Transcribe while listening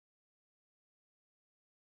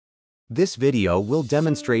This video will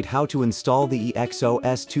demonstrate how to install the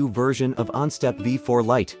EXOS2 version of Onstep V4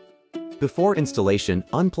 Lite. Before installation,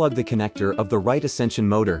 unplug the connector of the right ascension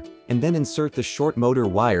motor, and then insert the short motor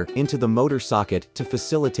wire into the motor socket to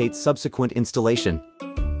facilitate subsequent installation.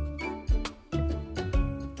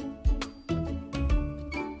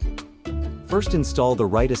 First, install the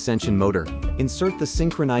right ascension motor. Insert the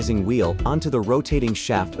synchronizing wheel onto the rotating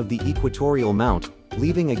shaft of the Equatorial mount,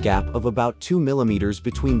 leaving a gap of about 2 mm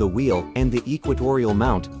between the wheel and the Equatorial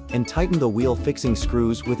mount, and tighten the wheel fixing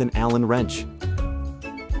screws with an Allen wrench.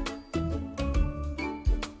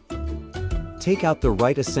 Take out the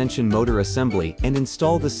right ascension motor assembly and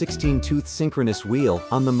install the 16-tooth synchronous wheel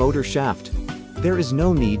on the motor shaft. There is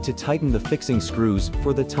no need to tighten the fixing screws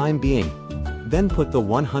for the time being. Then put the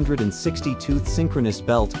 160-tooth synchronous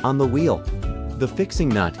belt on the wheel. The fixing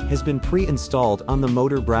nut has been pre-installed on the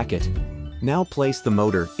motor bracket. Now place the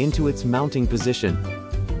motor into its mounting position.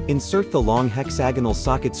 Insert the long hexagonal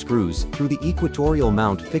socket screws through the Equatorial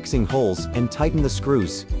mount fixing holes and tighten the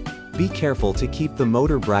screws. Be careful to keep the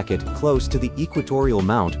motor bracket close to the Equatorial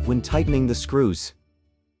mount when tightening the screws.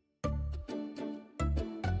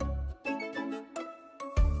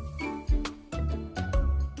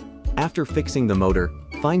 After fixing the motor,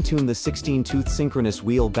 fine-tune the 16-tooth synchronous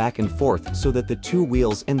wheel back and forth so that the two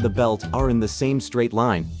wheels and the belt are in the same straight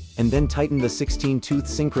line, and then tighten the 16-tooth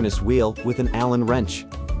synchronous wheel with an Allen wrench.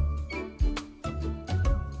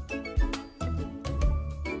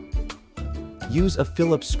 Use a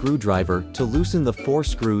Phillips screwdriver to loosen the 4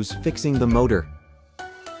 screws fixing the motor.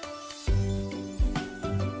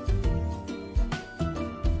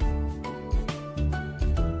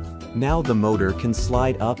 Now the motor can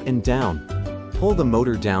slide up and down. Pull the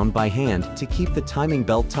motor down by hand to keep the timing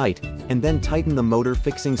belt tight, and then tighten the motor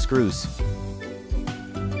fixing screws.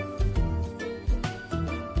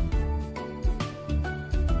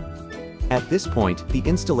 At this point, the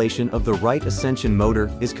installation of the right ascension motor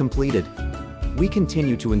is completed. We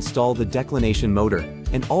continue to install the declination motor,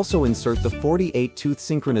 and also insert the 48-tooth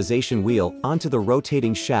synchronization wheel onto the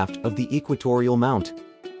rotating shaft of the Equatorial mount.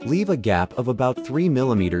 Leave a gap of about 3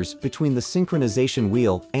 mm between the synchronization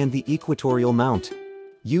wheel and the Equatorial mount.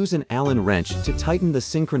 Use an Allen wrench to tighten the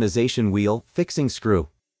synchronization wheel fixing screw.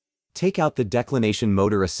 Take out the declination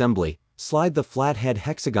motor assembly, slide the flathead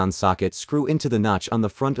hexagon socket screw into the notch on the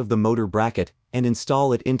front of the motor bracket, and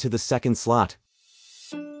install it into the second slot.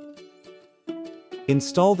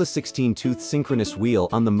 Install the 16-tooth synchronous wheel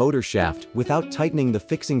on the motor shaft without tightening the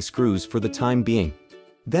fixing screws for the time being.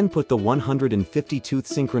 Then put the 150-tooth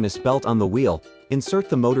synchronous belt on the wheel, insert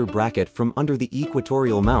the motor bracket from under the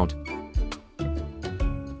Equatorial mount.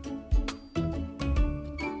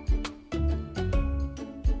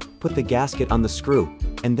 Put the gasket on the screw,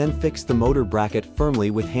 and then fix the motor bracket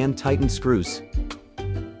firmly with hand-tightened screws.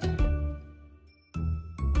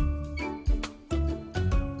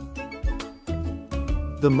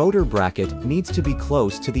 The motor bracket needs to be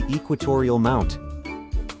close to the Equatorial mount.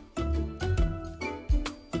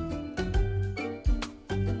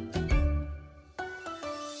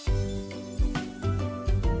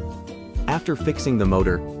 After fixing the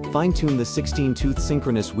motor, fine-tune the 16-tooth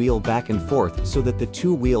synchronous wheel back and forth so that the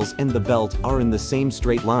two wheels and the belt are in the same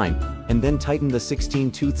straight line, and then tighten the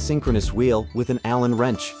 16-tooth synchronous wheel with an Allen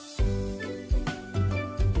wrench.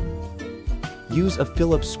 Use a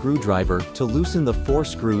Phillips screwdriver to loosen the 4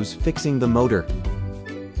 screws fixing the motor.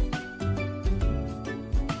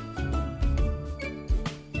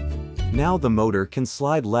 Now the motor can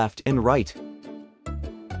slide left and right.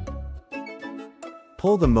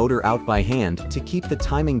 Pull the motor out by hand to keep the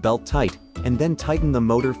timing belt tight, and then tighten the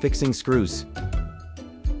motor fixing screws.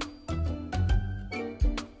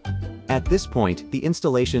 At this point, the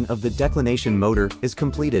installation of the declination motor is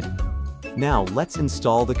completed. Now let's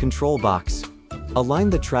install the control box. Align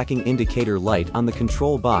the tracking indicator light on the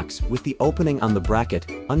control box with the opening on the bracket,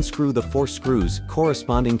 unscrew the 4 screws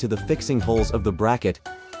corresponding to the fixing holes of the bracket.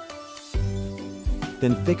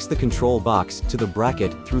 Then fix the control box to the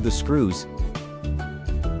bracket through the screws.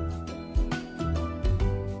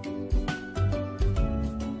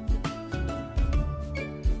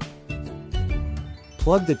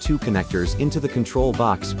 Plug the 2 connectors into the control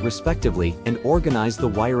box, respectively, and organize the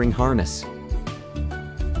wiring harness.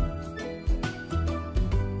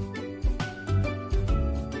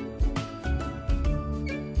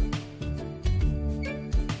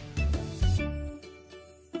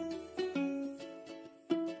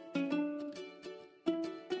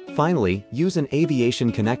 Finally, use an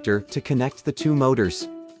aviation connector to connect the 2 motors.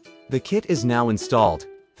 The kit is now installed.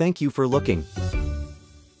 Thank you for looking.